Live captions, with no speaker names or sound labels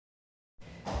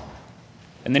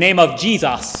In the name of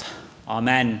Jesus,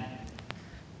 amen.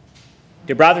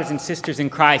 Dear brothers and sisters in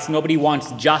Christ, nobody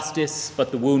wants justice but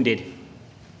the wounded,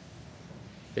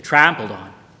 the trampled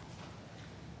on,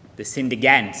 the sinned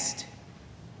against.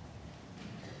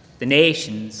 The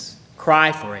nations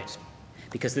cry for it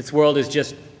because this world is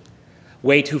just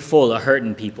way too full of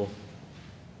hurting people.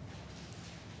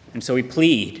 And so we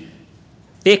plead,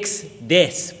 fix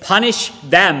this, punish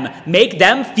them, make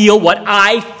them feel what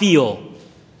I feel.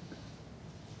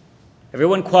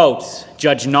 Everyone quotes,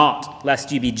 "Judge not,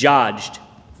 lest you be judged."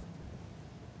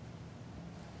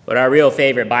 But our real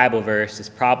favorite Bible verse is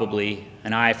probably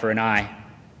an eye for an eye.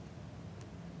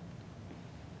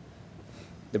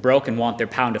 The broken want their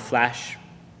pound of flesh.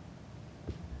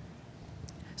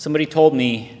 Somebody told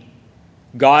me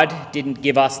God didn't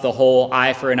give us the whole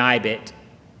eye for an eye bit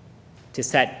to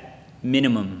set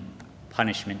minimum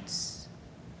punishments,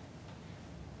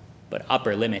 but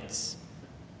upper limits.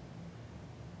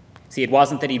 See, it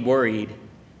wasn't that he worried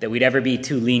that we'd ever be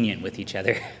too lenient with each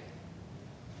other.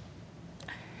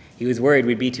 He was worried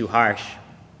we'd be too harsh.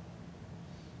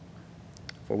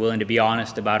 If we're willing to be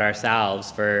honest about ourselves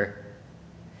for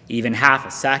even half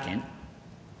a second,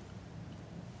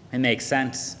 it makes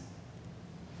sense.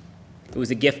 It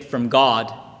was a gift from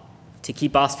God to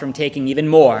keep us from taking even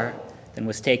more than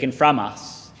was taken from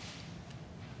us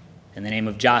in the name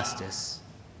of justice.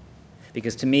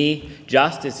 Because to me,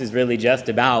 justice is really just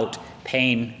about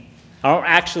pain. I don't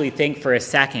actually think for a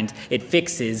second it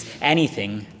fixes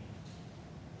anything.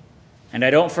 And I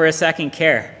don't for a second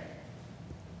care.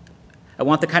 I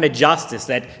want the kind of justice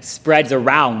that spreads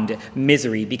around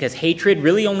misery, because hatred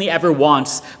really only ever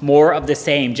wants more of the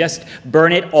same. Just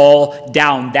burn it all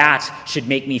down. That should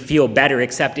make me feel better,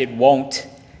 except it won't.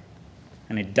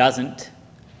 And it doesn't.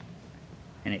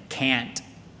 And it can't.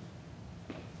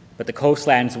 But the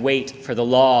coastlands wait for the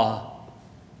law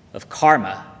of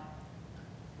karma,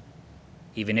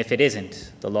 even if it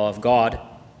isn't the law of God.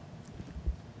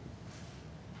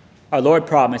 Our Lord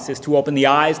promises to open the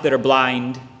eyes that are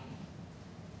blind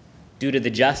due to the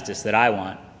justice that I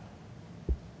want.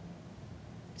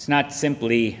 It's not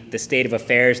simply the state of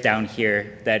affairs down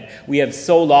here that we have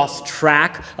so lost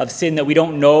track of sin that we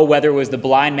don't know whether it was the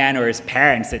blind man or his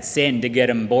parents that sinned to get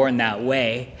him born that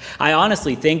way. I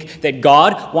honestly think that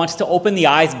God wants to open the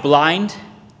eyes blind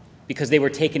because they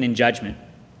were taken in judgment.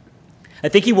 I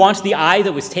think he wants the eye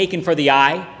that was taken for the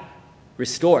eye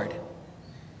restored.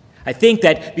 I think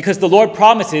that because the Lord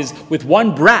promises with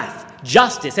one breath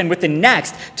justice, and with the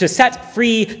next to set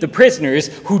free the prisoners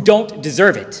who don't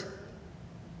deserve it.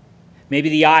 Maybe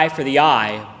the eye for the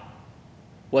eye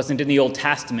wasn't in the Old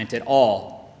Testament at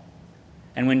all.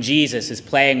 And when Jesus is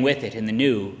playing with it in the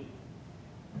New,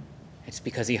 it's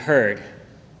because he heard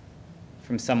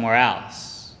from somewhere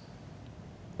else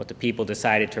what the people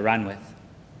decided to run with.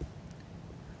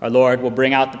 Our Lord will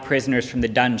bring out the prisoners from the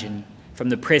dungeon, from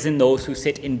the prison those who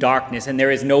sit in darkness, and there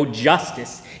is no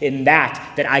justice in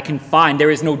that I can find.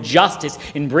 There is no justice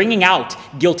in bringing out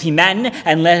guilty men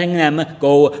and letting them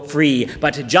go free.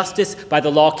 But justice by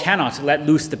the law cannot let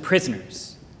loose the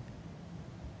prisoners.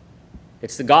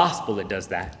 It's the gospel that does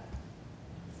that.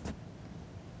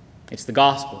 It's the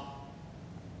gospel.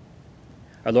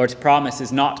 Our Lord's promise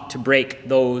is not to break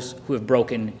those who have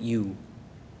broken you.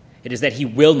 It is that he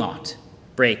will not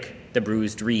break the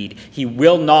bruised reed. He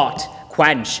will not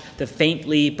quench the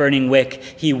faintly burning wick.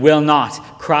 He will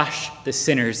not crush the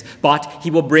sinners, but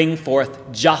he will bring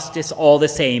forth justice all the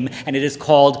same, and it is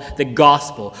called the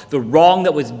gospel. The wrong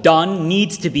that was done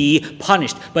needs to be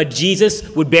punished, but Jesus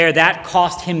would bear that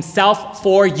cost himself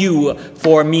for you,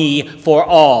 for me, for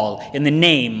all, in the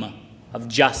name of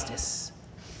justice.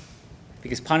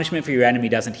 Because punishment for your enemy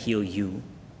doesn't heal you,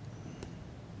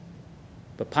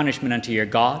 but punishment unto your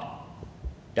God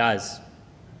does.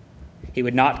 He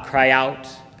would not cry out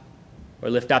or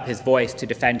lift up his voice to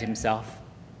defend himself.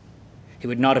 He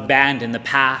would not abandon the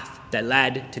path that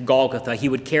led to Golgotha. He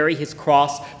would carry his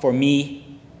cross for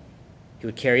me. He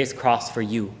would carry his cross for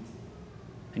you,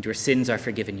 and your sins are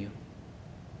forgiven you.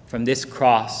 From this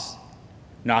cross,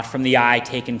 not from the eye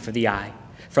taken for the eye,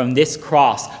 from this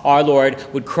cross, our Lord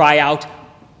would cry out,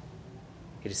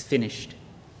 "It is finished,"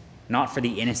 not for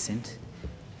the innocent,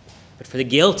 but for the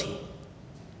guilty,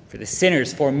 for the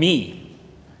sinners, for me,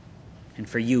 and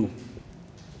for you.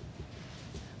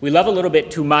 We love a little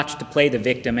bit too much to play the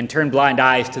victim and turn blind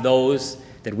eyes to those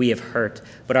that we have hurt,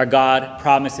 but our God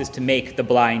promises to make the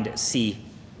blind see.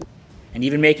 and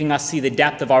even making us see the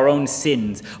depth of our own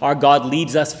sins. Our God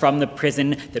leads us from the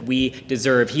prison that we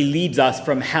deserve. He leads us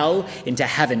from hell into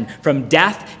heaven, from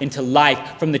death into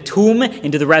life, from the tomb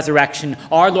into the resurrection.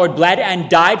 Our Lord bled and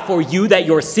died for you that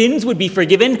your sins would be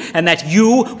forgiven and that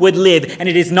you would live. And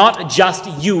it is not just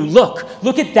you.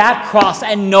 Look at that cross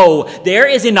and know there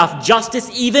is enough justice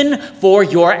even for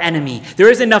your enemy. There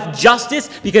is enough justice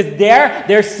because there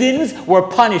their sins were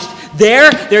punished.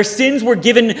 There their sins were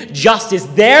given justice.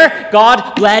 There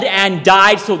God bled and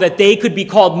died so that they could be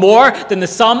called more than the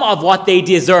sum of what they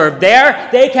deserve. There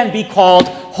they can be called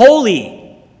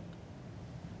holy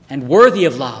and worthy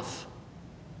of love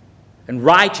and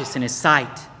righteous in his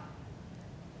sight.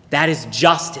 That is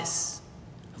justice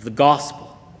of the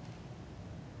gospel.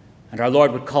 And our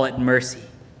Lord would call it mercy.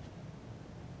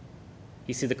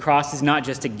 You see, the cross is not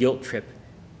just a guilt trip.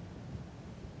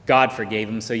 God forgave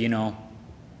him, so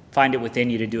find it within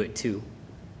you to do it too.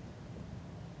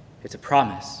 It's a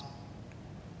promise.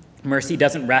 Mercy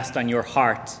doesn't rest on your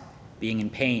heart being in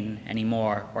pain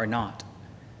anymore or not.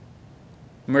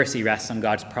 Mercy rests on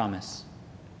God's promise.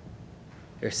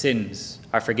 Their sins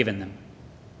are forgiven them.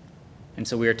 And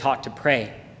so we are taught to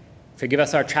pray, forgive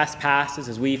us our trespasses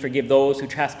as we forgive those who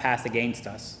trespass against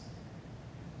us.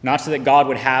 Not so that God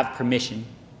would have permission.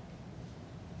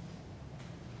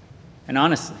 And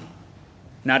honestly,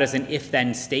 not as an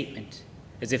if-then statement,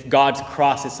 as if God's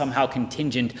cross is somehow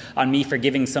contingent on me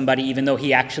forgiving somebody even though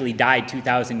he actually died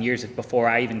 2,000 years before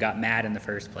I even got mad in the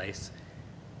first place.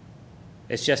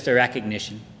 It's just a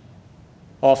recognition.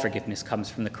 All forgiveness comes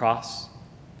from the cross.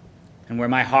 And where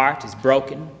my heart is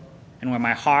broken and where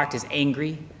my heart is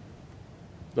angry,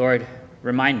 Lord,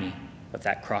 remind me of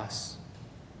that cross.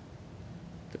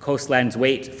 The coastlands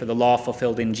wait for the law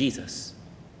fulfilled in Jesus.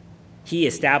 He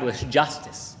established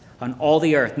justice on all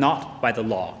the earth, not by the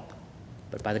law,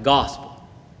 but by the gospel.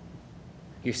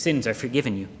 Your sins are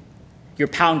forgiven you. Your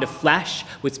pound of flesh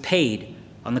was paid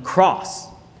on the cross.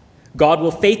 God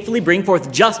will faithfully bring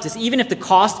forth justice, even if the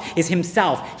cost is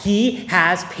himself. He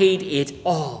has paid it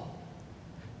all,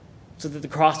 so that the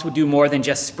cross would do more than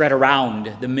just spread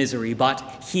around the misery, but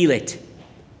heal it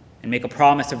and make a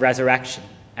promise of resurrection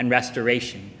and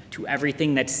restoration to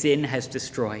everything that sin has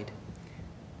destroyed.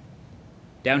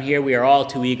 Down here, we are all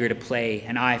too eager to play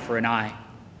an eye for an eye.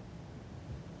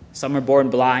 Some are born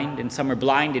blind, and some are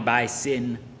blinded by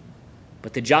sin.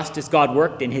 But the justice God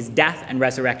worked in his death and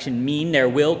resurrection mean there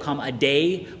will come a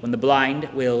day when the blind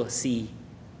will see,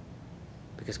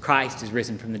 because Christ is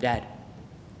risen from the dead.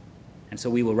 And so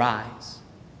we will rise,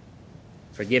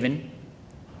 forgiven,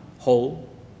 whole,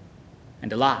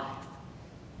 and alive,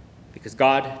 because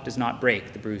God does not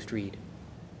break the bruised reed.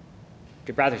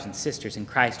 Dear brothers and sisters in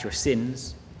Christ, your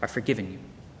sins are forgiven you,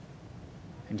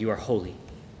 and you are holy.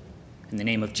 In the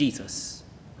name of Jesus,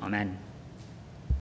 amen.